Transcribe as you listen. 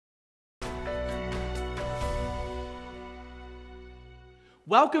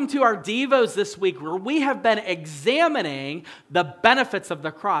Welcome to our Devos this week, where we have been examining the benefits of the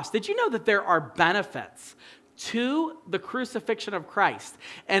cross. Did you know that there are benefits to the crucifixion of Christ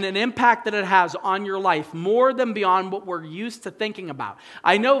and an impact that it has on your life more than beyond what we're used to thinking about?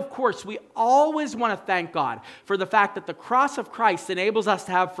 I know, of course, we always want to thank God for the fact that the cross of Christ enables us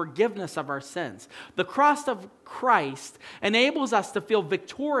to have forgiveness of our sins. The cross of Christ enables us to feel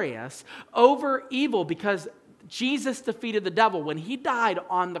victorious over evil because Jesus defeated the devil when he died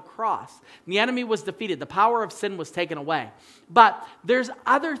on the cross. The enemy was defeated. The power of sin was taken away. But there's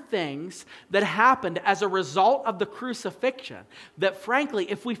other things that happened as a result of the crucifixion that, frankly,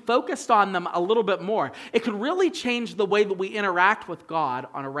 if we focused on them a little bit more, it could really change the way that we interact with God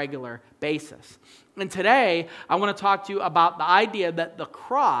on a regular basis. And today, I want to talk to you about the idea that the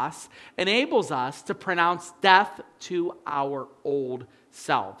cross enables us to pronounce death to our old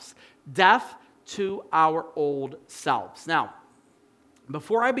selves. Death to our old selves. Now,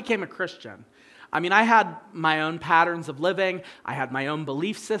 before I became a Christian, I had my own patterns of living. I had my own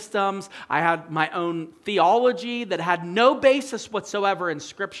belief systems. I had my own theology that had no basis whatsoever in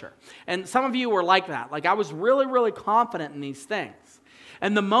Scripture. And some of you were like that. Like, I was really, really confident in these things.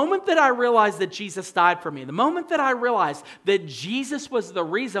 And the moment that I realized that Jesus died for me, the moment that I realized that Jesus was the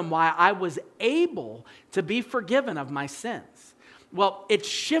reason why I was able to be forgiven of my sins, well, it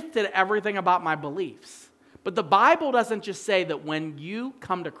shifted everything about my beliefs. But the Bible doesn't just say that when you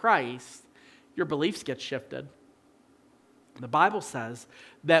come to Christ, your beliefs get shifted. The Bible says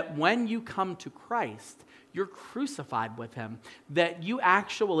that when you come to Christ, you're crucified with him, that you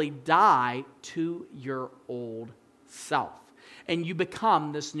actually die to your old self. And you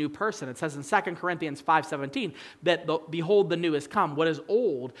become this new person. It says in 2 Corinthians 5:17 that, behold, the new has come. What is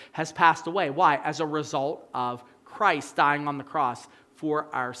old has passed away. Why? As a result of Christ dying on the cross for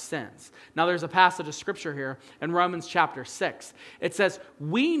our sins. Now, there's a passage of Scripture here in Romans chapter 6. It says,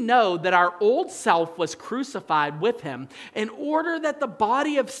 we know that our old self was crucified with him in order that the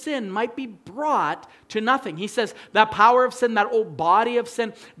body of sin might be brought to nothing. He says that power of sin, that old body of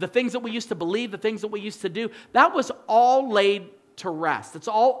sin, the things that we used to believe, the things that we used to do, that was all laid to rest. It's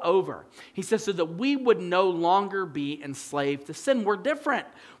all over. He says so that we would no longer be enslaved to sin. We're different.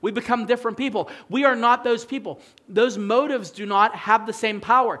 We become different people. We are not those people. Those motives do not have the same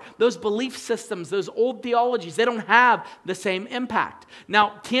power. Those belief systems, those old theologies, they don't have the same impact.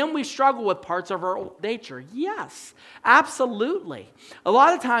 Now, can we struggle with parts of our old nature? Yes, absolutely. A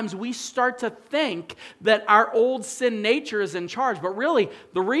lot of times we start to think that our old sin nature is in charge, but really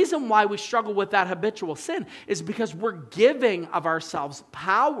the reason why we struggle with that habitual sin is because we're giving of ourselves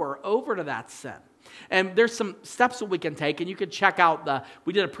power over to that sin. And there's some steps that we can take, and you can check out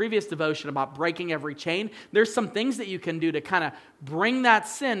we did a previous devotion about breaking every chain. There's some things that you can do to kind of bring that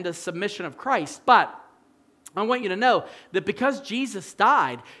sin to submission of Christ. But I want you to know that because Jesus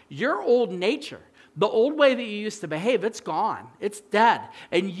died, your old nature, the old way that you used to behave, it's gone. It's dead.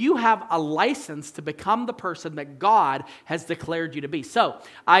 And you have a license to become the person that God has declared you to be. So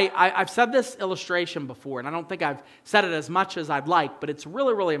I've said this illustration before, and I don't think I've said it as much as I'd like, but it's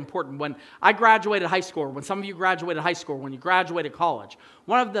really, really important. When I graduated high school, when some of you graduated high school, when you graduated college,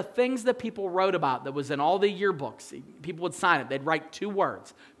 one of the things that people wrote about that was in all the yearbooks, people would sign it, they'd write 2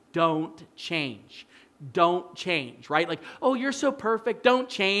 words: don't change. Don't change, right? Like, oh, you're so perfect, don't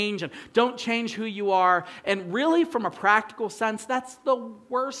change, and don't change who you are. And really, from a practical sense, that's the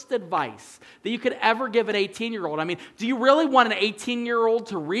worst advice that you could ever give an 18-year-old. I mean, do you really want an 18-year-old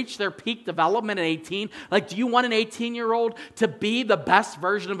to reach their peak development at 18? Like, do you want an 18-year-old to be the best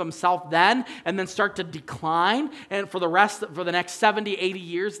version of himself then and then start to decline and for the next 70, 80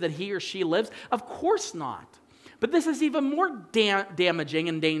 years that he or she lives? Of course not. But this is even more damaging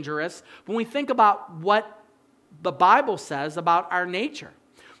and dangerous when we think about what the Bible says about our nature.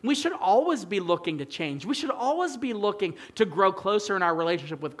 We should always be looking to change. We should always be looking to grow closer in our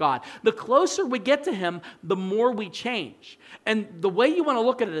relationship with God. The closer we get to him, the more we change. And the way you want to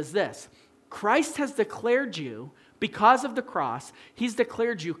look at it is this: Christ has declared you, because of the cross, he's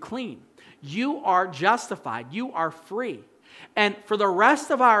declared you clean. You are justified. You are free. And for the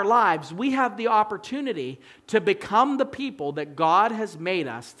rest of our lives, we have the opportunity to become the people that God has made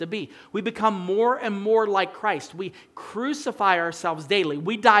us to be. We become more and more like Christ. We crucify ourselves daily.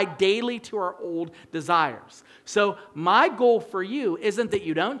 We die daily to our old desires. So my goal for you isn't that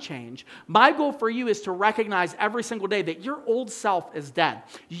you don't change. My goal for you is to recognize every single day that your old self is dead.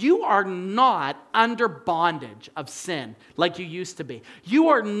 You are not under bondage of sin like you used to be. You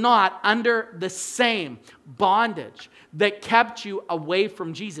are not under the same bondage that kept you away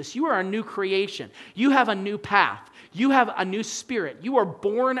from Jesus. You are a new creation. You have a new path. You have a new spirit. You are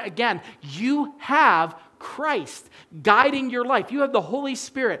born again. You have Christ guiding your life. You have the Holy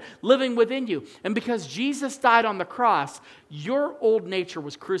Spirit living within you. And because Jesus died on the cross, your old nature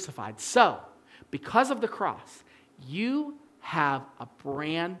was crucified. So, because of the cross, you have a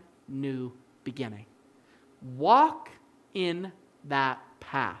brand new beginning. Walk in that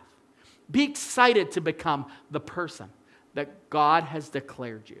path. Be excited to become the person that God has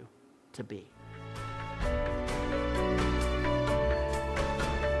declared you to be.